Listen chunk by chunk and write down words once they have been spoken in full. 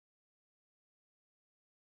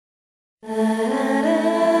This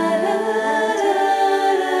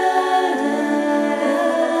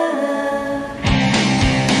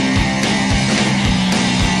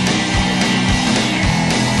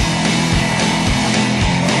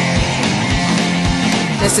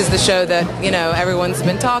is the show that, everyone's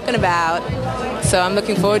been talking about, so I'm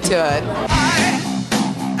looking forward to it.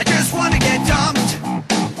 I just want to get dumped,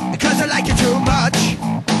 because I like you too much,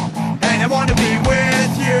 and I want to be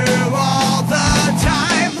with you all the time.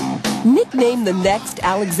 Nicknamed the next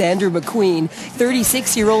Alexander McQueen,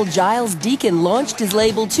 36-year-old Giles Deacon launched his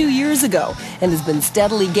label 2 years ago and has been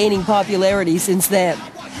steadily gaining popularity since then.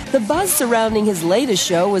 The buzz surrounding his latest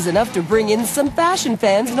show was enough to bring in some fashion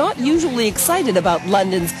fans not usually excited about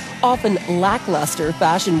London's often lackluster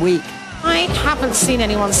fashion week. I haven't seen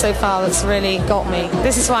anyone so far that's really got me.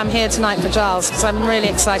 This is why I'm here tonight for Giles, because I'm really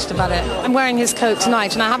excited about it. I'm wearing his coat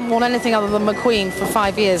tonight, and I haven't worn anything other than McQueen for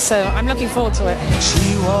 5 years, so I'm looking forward to it.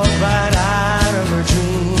 She walked right out of her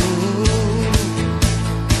dream,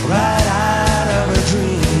 right out of her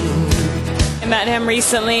dream. I met him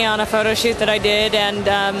recently on a photo shoot that I did, and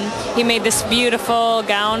he made this beautiful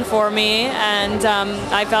gown for me, and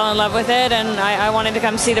I fell in love with it, and I wanted to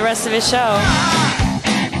come see the rest of his show.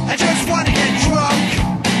 I just want to get drunk.